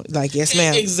 yes, ma'am. Like, yes,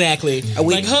 ma'am. Exactly.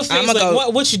 Like, her face,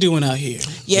 like, what you doing out here?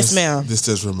 Yes, ma'am. This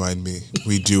does remind me,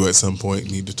 we do at some point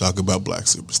need to talk about black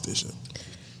superstition.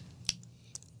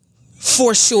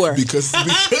 For sure. Because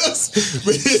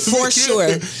For sure.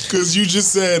 Because you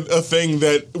just said a thing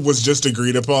that was just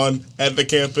agreed upon at the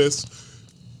campus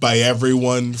by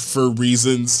everyone for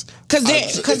reasons. Because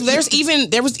there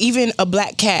was even a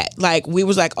black cat. Like, we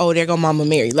was like, oh, there go Mama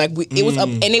Mary. Like, it was up,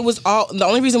 and it was all. The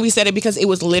only reason we said it because it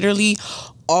was literally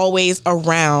always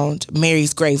around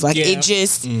Mary's grave. Like, it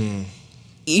just.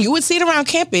 You would see it around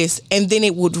campus, and then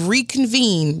it would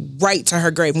reconvene right to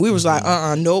her grave. And we was like,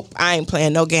 nope, I ain't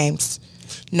playing no games.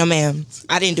 No, ma'am,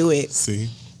 I didn't do it. See?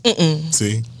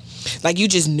 See? Like, you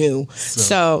just knew.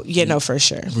 So yeah, no, for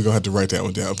sure. We're going to have to write that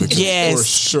one down. Because Yes, for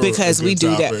sure because we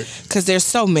do that. Because there's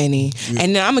so many.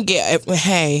 And then I'm going to get,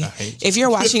 hey, if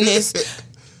you're watching this,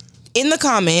 in the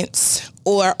comments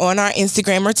or on our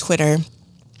Instagram or Twitter,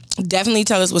 definitely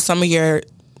tell us what some of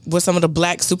the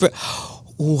black super...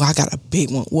 Ooh, I got a big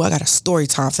one. Ooh, I got a story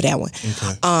time for that one.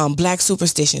 Okay. Black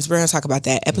superstitions. We're going to talk about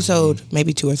that. Episode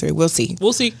maybe 2 or 3. We'll see.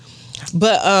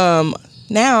 But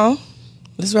now,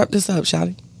 let's wrap this up,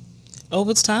 Shawty. Oh,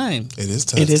 it's time. It is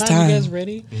time. It is time. You guys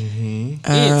ready?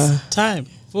 It's time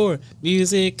for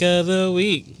Music of the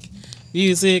Week.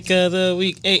 Music of the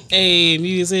Week. Hey, hey.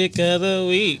 Music of the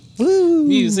Week. Woo.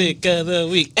 Music of the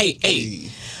Week. Hey, hey.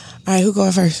 All right, who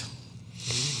going first?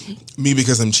 Me,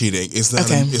 because I'm cheating. It's not.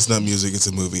 Okay. It's not music. It's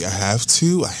a movie. I have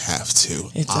to.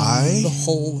 The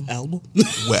whole album.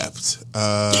 Wept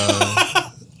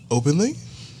openly.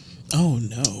 Oh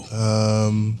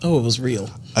no. It was real.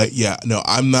 Yeah. No,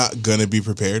 I'm not gonna be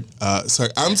prepared. Sorry,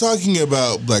 I'm talking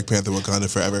about Black Panther: Wakanda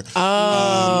Forever. Like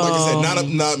I said,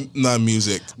 not a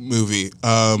music movie.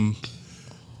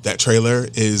 That trailer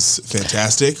is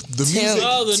fantastic. The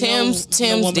music. Tim's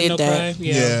did that.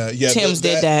 Yeah. Tim's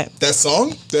did that. That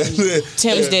song.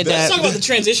 Tim's did that. Let's talk about the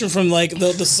transition from like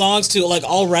the songs to like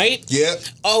All Right. Yeah.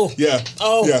 Oh. Yeah.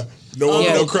 Oh. Yeah. No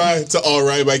Woman, No Cry to All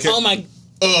Right by Kim. Oh my.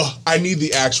 I need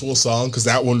the actual song because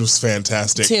that one was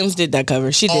fantastic. Tim's did that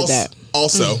cover. She did that.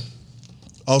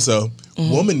 Also,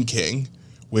 Woman King,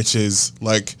 which is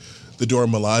like the Dora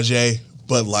Milaje,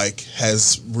 but like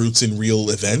has roots in real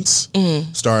events,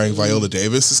 starring Viola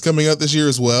Davis, is coming out this year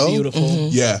as well. Beautiful.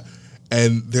 Yeah.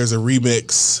 and there's a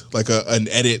remix, like an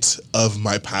edit of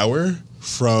My Power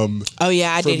from. Oh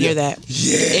yeah, I did hear that.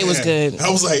 Yeah, it was good.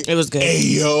 I was like, it was good. Hey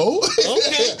yo.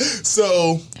 Okay.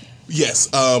 So yes,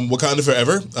 Wakanda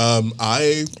Forever.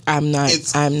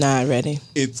 I'm not ready.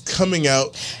 It's coming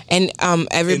out. And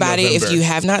everybody, if you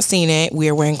have not seen it, we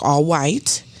are wearing all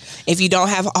white. If you don't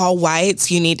have all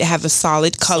whites, you need to have a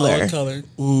solid color.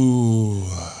 Ooh.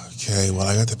 Okay. Well,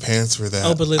 I got the pants for that.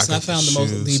 Oh, but listen, I found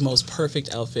the most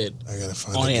perfect outfit. I gotta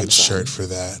find a good shirt for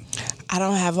that. I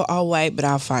don't have an all white, but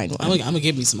I'll find one. I'm gonna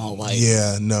give me some all white.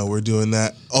 Yeah, no, we're doing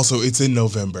that. Also, it's in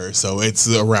November, so it's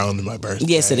around my birthday.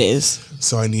 Yes, it is.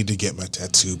 So I need to get my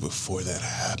tattoo before that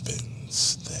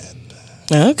happens.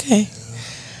 Then. Okay.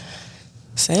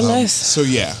 Say less. So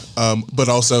yeah, but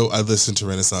also I listened to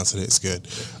Renaissance and it's good.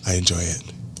 I enjoy it.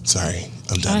 Sorry,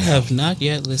 I'm done. I now. have not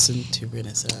yet listened to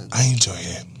Renaissance. I enjoy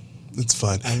it. It's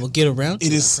fun. I will get around to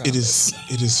it. It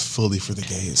is fully for the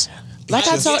gays. I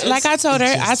told her,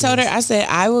 I said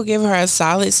I will give her a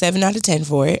solid 7 out of 10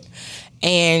 for it,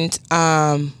 and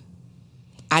I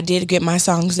did get my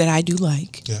songs that I do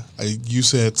like. Yeah, you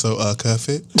said so. Cuff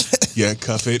It. Yeah,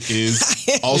 Cuff It is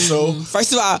also.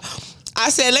 First of all, I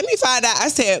said let me find out. I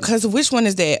said because which one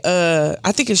is that?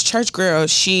 I think it's Church Girl.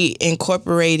 She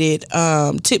incorporated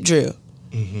Tip Drill.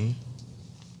 Mm-hmm.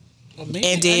 Well, maybe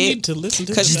and I did need to listen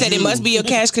to because she said it must be your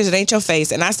cash because it ain't your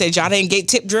face, and I said y'all didn't get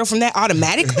Tip Drill from that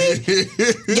automatically.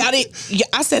 Y'all didn't.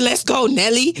 I said let's go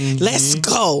Nelly, let's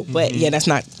go. But yeah, that's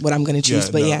not what I'm gonna choose.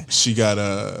 She got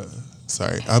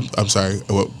Sorry, I'm sorry.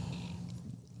 What?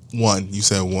 One. You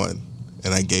said one,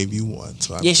 and I gave you one.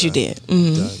 So yes, you did.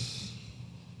 Mm-hmm. Done.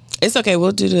 It's okay.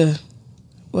 We'll do the.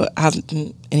 Well,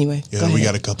 anyway. Yeah, we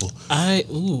got a couple.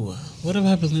 What have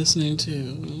I been listening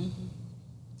to?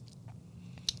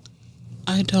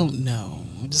 I don't know.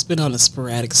 I've just been on a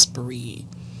sporadic spree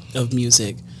of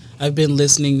music. I've been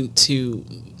listening to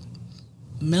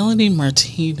Melanie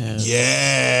Martinez.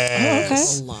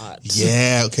 Yes. A lot.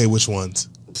 Yeah. Okay. Which ones?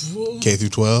 K through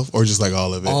 12, or just like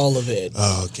all of it? All of it.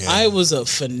 Oh, okay. I was a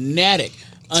fanatic.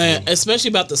 Especially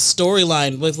about the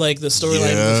storyline with the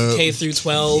storyline with K through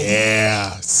 12.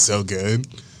 Yeah, so good.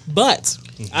 But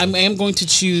I am going to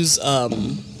choose.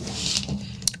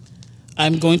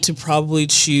 I'm going to probably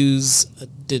choose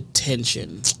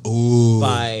Detention.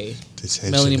 By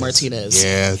Melanie Martinez.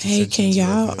 Yeah. Hey, can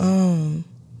y'all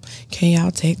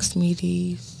text me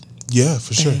these? Yeah,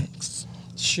 for Thanks.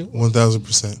 Sure.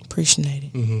 1000%. Appreciate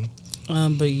it. Mm-hmm.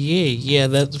 But yeah,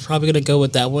 that's probably gonna go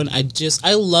with that one. I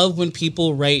love when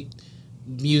people write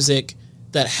music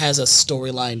that has a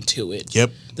storyline to it.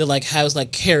 Yep. That has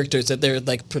characters that they're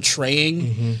portraying.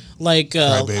 Mm-hmm.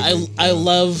 I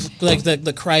love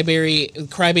the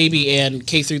Crybaby and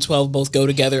K through 12 both go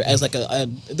together as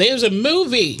there's a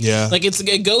movie. Yeah.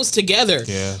 It goes together.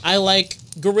 Yeah. I like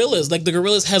Gorillaz. The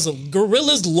Gorillaz has a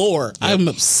Gorillaz lore. Yep. I'm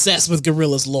obsessed with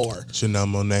Gorillaz lore. Janelle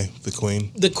Monáe, the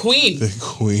queen. The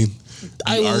queen.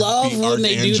 I love when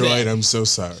they do that. I'm so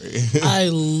sorry. I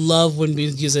love when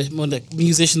the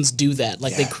musicians do that.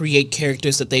 They create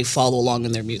characters that they follow along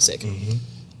in their music. Mm-hmm.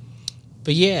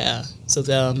 But yeah, so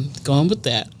going with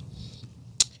that.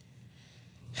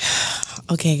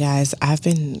 Okay, guys, I've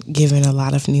been given a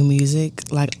lot of new music,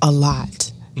 a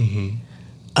lot. Mm-hmm.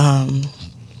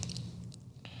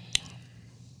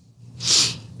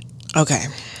 Okay,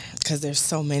 because there's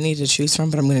so many to choose from,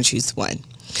 but I'm going to choose one.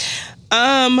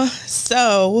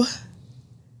 So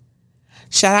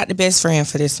shout out to Best Friend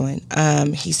for this one.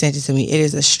 He sent it to me. It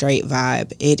is a straight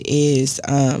vibe. It is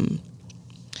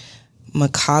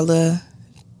Makala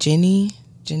Jene.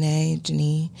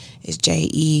 It's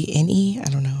Jene. I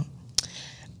don't know.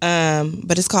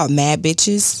 But it's called Mad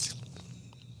Bitches.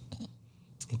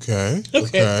 Okay.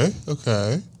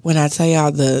 When I tell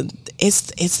y'all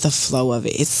it's the flow of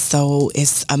it. It's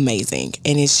amazing.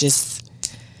 And it's just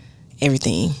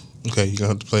everything. Okay, you're gonna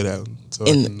have to play that so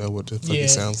I can know what the fuck it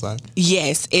sounds like.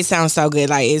 Yes, it sounds so good.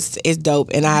 It's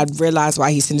dope. And I realized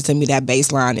why he sent it to me. That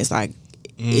bass line is we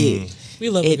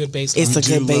love a good bass line. It's a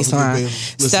good bass line.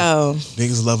 So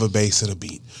niggas love a bass and a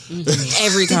beat.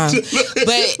 Every time. But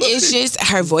it's just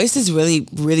her voice is really,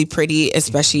 really pretty,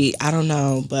 especially I don't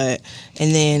know, and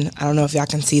then I don't know if y'all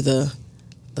can see the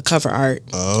cover art.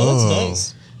 Oh, that's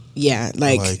nice. Yeah, I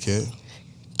like it.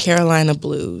 Carolina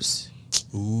Blues.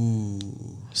 Ooh.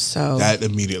 So that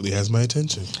immediately has my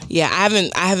attention. Yeah,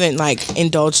 I haven't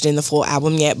indulged in the full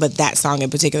album yet, but that song in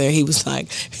particular, he was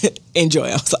like, enjoy.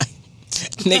 I was like,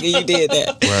 nigga, you did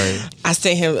that. Right. I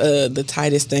sent him the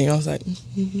tightest thing. I was like,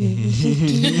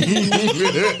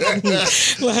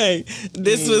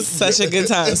 this was such a good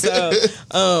time. So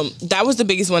that was the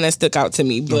biggest one that stuck out to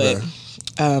me. But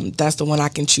That's the one I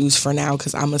can choose for now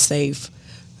because I'm going to save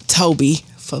Toby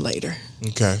for later.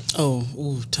 Okay. Oh,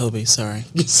 ooh, Toby, sorry.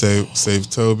 Save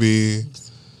Toby.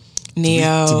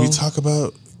 Neo. Did we talk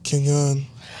about Kenyon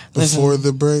before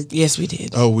the break? Yes, we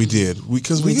did. Oh, we did.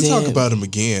 Because we can talk did. about him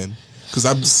again. Because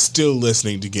I'm still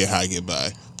listening to Get High, Get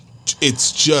By.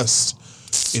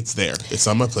 It's there. It's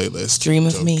on my playlist. Dream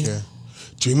of Me. Care.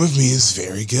 Dream of Me is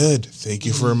very good. Thank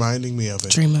you for reminding me of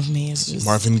it. Dream of Me is just...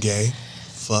 Marvin Gaye,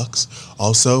 Fucks.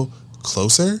 Also,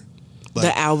 Closer.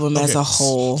 The album as a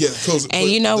whole. Yeah, Closer. And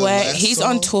you know what? He's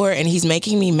song, on tour and he's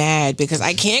making me mad because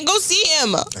I can't go see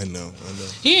him. I know.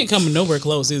 He ain't coming nowhere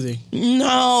close, is he?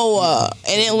 No.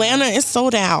 And Atlanta is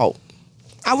sold out.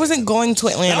 I wasn't going to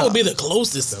Atlanta. That would be the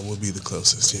closest. That would be the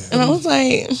closest, yeah. And I was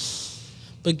like...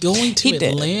 But going to He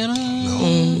did. Atlanta?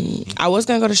 No. I was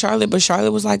going to go to Charlotte, but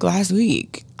Charlotte was like last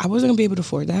week. I wasn't going to be able to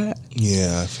afford that.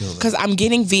 Yeah, I feel that. Because I'm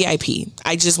getting VIP.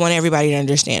 I just want everybody to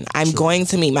understand. I'm going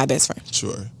to meet my best friend.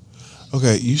 Sure.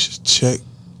 Okay, you should check,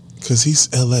 because he's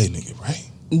LA nigga, right?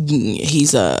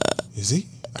 He's Is he?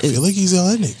 I feel like he's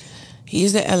LA nigga.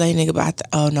 He's the LA nigga, but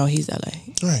oh no, he's LA.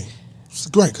 Right.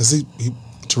 Right, because he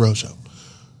Terrell show.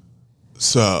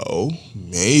 So,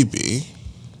 maybe,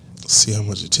 see how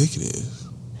much a ticket is.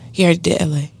 He already did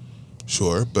LA.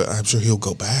 Sure, but I'm sure he'll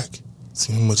go back.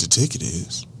 See how much a ticket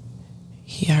is.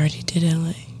 He already did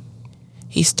LA.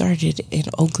 He started in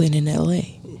Oakland and LA.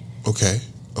 Okay.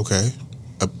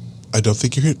 I don't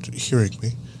think you're hearing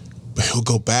me, but he'll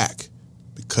go back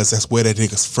because that's where that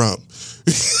nigga's from.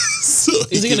 So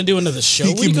Is he going to do another show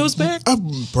when he goes back?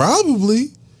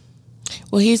 Probably.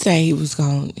 Well, he said he was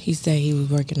going. He said he was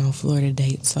working on Florida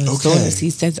dates. So as soon as he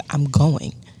says I'm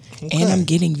going, and I'm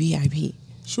getting VIP.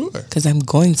 Sure. Because I'm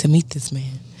going to meet this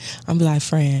man. I'm be like,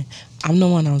 friend, I'm the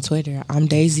one on Twitter. I'm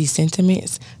Daisy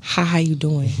Sentiments. Hi, how you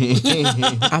doing?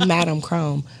 I'm Madam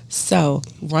Chrome. So,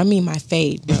 run me my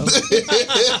fade, bro.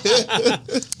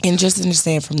 And just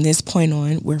understand, from this point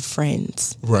on, we're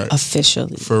friends. Right.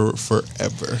 Officially. For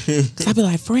forever. Because I be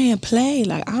like, friend, play.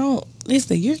 Like, I don't,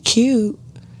 listen, you're cute.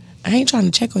 I ain't trying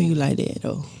to check on you like that,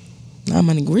 though. Nah,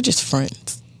 money, we're just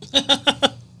friends.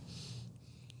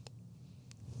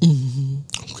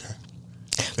 Okay.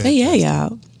 But yeah,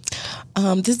 y'all.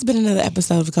 This has been another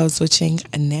episode of Code Switching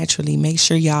Naturally. Make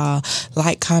sure y'all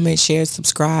like, comment, share,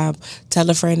 subscribe. Tell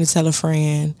a friend to tell a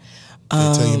friend.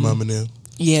 Tell your mama now.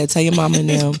 Yeah, tell your mom and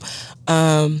them.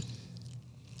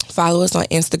 Follow us on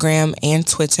Instagram and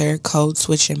Twitter, Code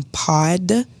Switching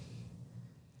Pod.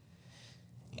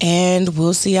 And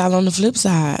we'll see y'all on the flip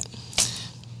side.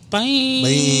 Bye.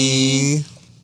 Bye.